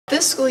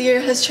This school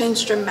year has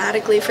changed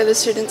dramatically for the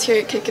students here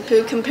at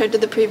Kickapoo compared to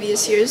the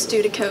previous years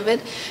due to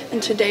COVID,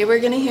 and today we're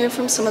going to hear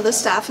from some of the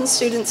staff and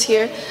students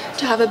here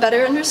to have a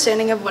better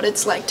understanding of what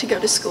it's like to go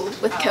to school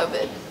with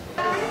COVID.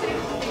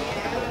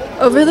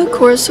 Over the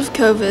course of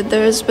COVID,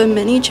 there has been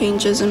many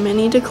changes and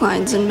many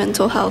declines in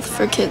mental health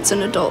for kids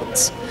and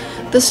adults.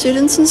 The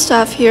students and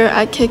staff here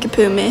at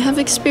Kickapoo may have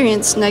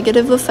experienced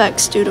negative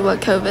effects due to what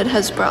COVID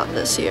has brought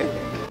this year.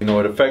 You know,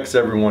 it affects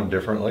everyone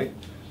differently.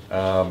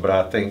 But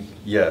I think,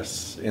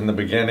 yes, in the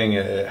beginning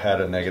it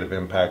had a negative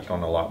impact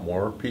on a lot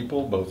more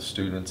people, both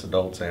students,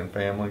 adults, and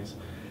families.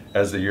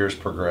 As the years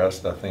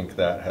progressed, I think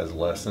that has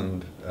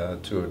lessened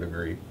to a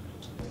degree.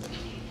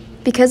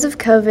 Because of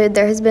COVID,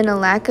 there has been a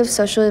lack of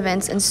social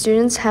events and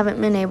students haven't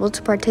been able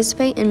to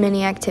participate in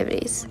many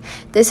activities.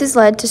 This has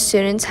led to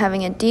students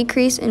having a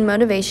decrease in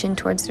motivation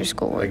towards their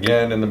schoolwork.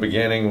 Again, in the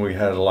beginning we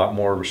had a lot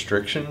more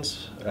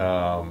restrictions.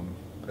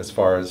 As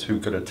far as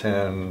who could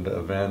attend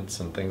events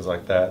and things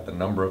like that, the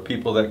number of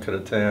people that could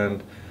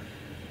attend.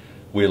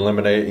 We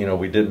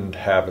we didn't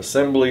have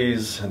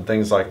assemblies and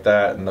things like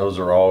that, and those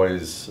are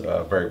always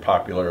very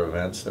popular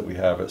events that we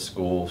have at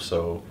school,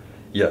 so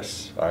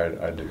yes,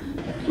 I do.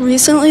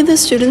 Recently, the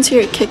students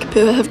here at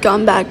Kickapoo have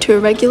gone back to a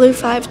regular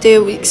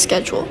 5-day-a-week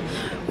schedule.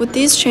 With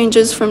these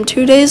changes from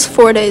 2 days,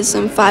 4 days,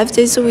 and 5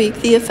 days a week,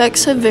 the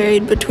effects have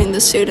varied between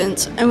the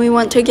students, and we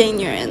want to gain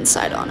your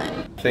insight on it.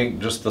 I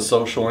think just the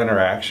social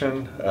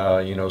interaction,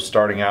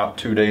 starting out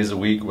 2 days a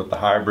week with the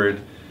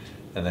hybrid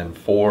and then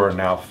 4 and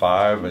now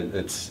 5,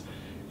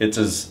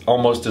 it's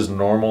almost as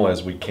normal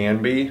as we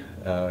can be.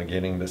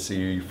 Getting to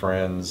see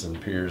friends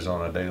and peers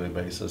on a daily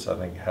basis, I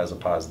think, has a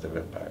positive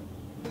impact.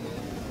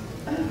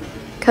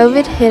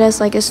 COVID hit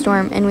us like a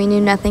storm and we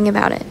knew nothing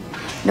about it.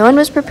 No one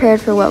was prepared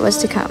for what was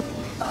to come.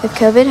 If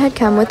COVID had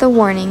come with a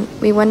warning,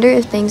 we wonder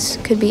if things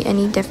could be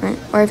any different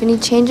or if any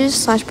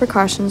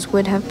changes/precautions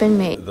would have been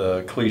made.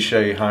 The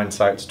cliche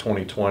hindsight's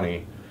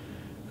 2020.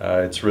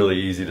 It's really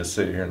easy to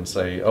sit here and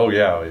say, oh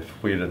yeah,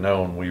 if we'd have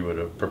known, we would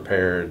have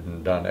prepared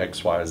and done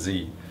X, Y,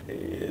 Z.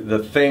 The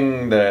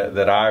thing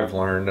that I've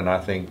learned, and I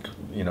think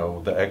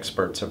the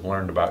experts have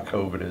learned about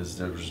COVID, is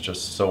there was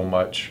just so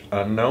much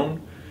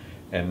unknown,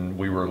 and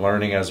we were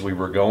learning as we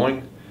were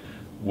going.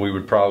 We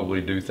would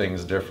probably do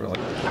things differently.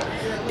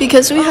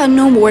 Because we had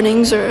no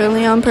warnings or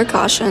early on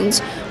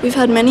precautions, we've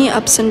had many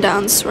ups and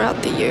downs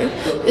throughout the year.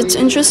 It's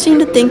interesting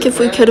to think if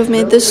we could have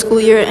made this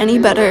school year any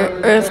better,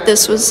 or if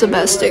this was the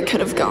best it could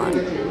have gone.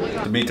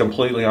 To be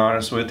completely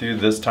honest with you,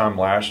 this time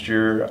last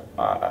year,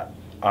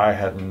 I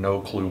had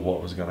no clue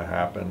what was going to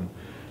happen.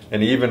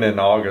 And even in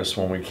August,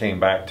 when we came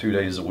back 2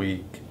 days a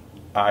week,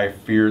 I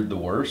feared the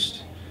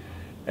worst.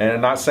 And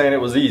I'm not saying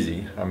it was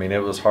easy. I mean,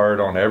 it was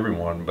hard on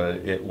everyone, but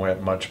it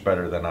went much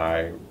better than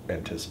I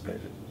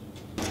anticipated.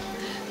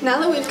 Now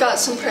that we've got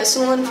some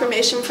personal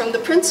information from the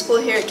principal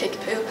here at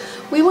Kickapoo,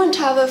 we want to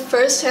have a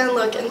first-hand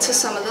look into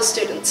some of the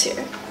students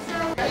here.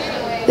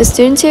 The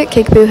students here at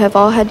Kickapoo have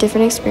all had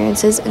different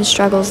experiences and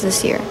struggles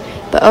this year,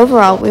 but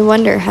overall, we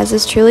wonder, has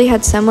this truly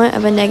had somewhat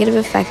of a negative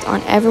effect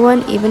on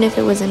everyone, even if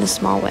it was in a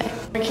small way?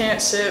 We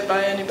can't sit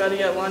by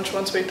anybody at lunch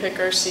once we pick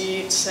our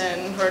seats,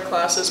 and our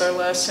classes are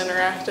less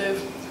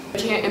interactive. We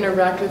can't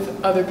interact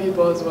with other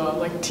people as well,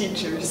 like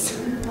teachers.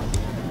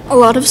 A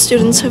lot of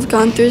students have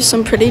gone through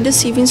some pretty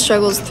deceiving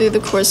struggles through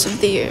the course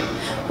of the year.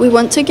 We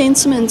want to gain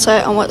some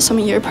insight on what some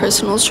of your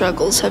personal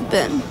struggles have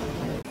been.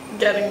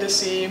 Getting to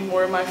see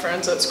more of my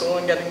friends at school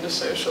and getting to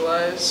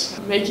socialize.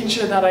 Making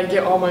sure that I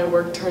get all my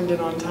work turned in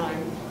on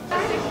time.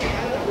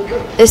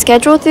 The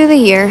schedule through the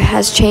year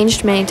has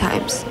changed many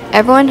times.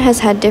 Everyone has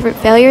had different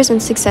failures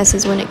and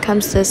successes when it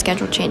comes to the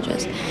schedule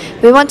changes.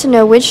 We want to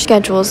know which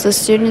schedules the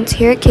students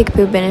here at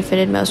Kickapoo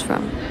benefited most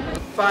from.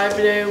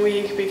 5-day a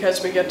week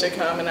because we get to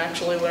come and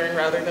actually learn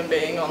rather than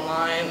being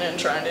online and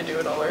trying to do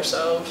it all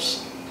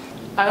ourselves.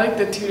 I like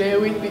the 2-day a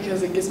week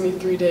because it gives me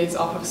 3 days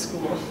off of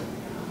school.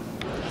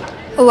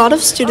 A lot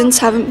of students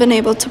haven't been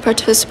able to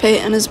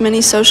participate in as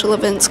many social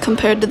events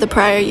compared to the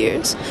prior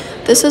years.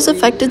 This has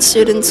affected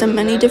students in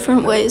many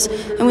different ways,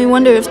 and we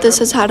wonder if this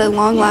has had a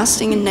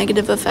long-lasting and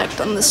negative effect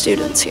on the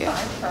students here.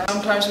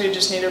 Sometimes we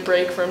just need a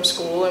break from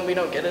school and we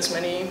don't get as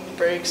many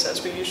breaks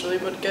as we usually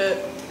would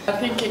get. I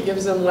think it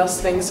gives them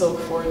less things to look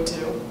forward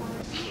to.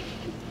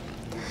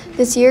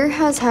 This year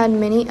has had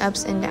many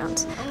ups and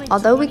downs.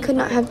 Although we could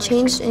not have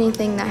changed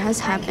anything that has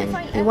happened,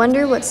 we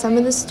wonder what some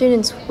of the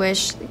students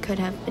wish could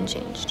have been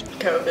changed.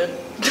 COVID.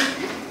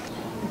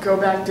 Go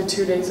back to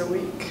 2 days a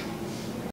week.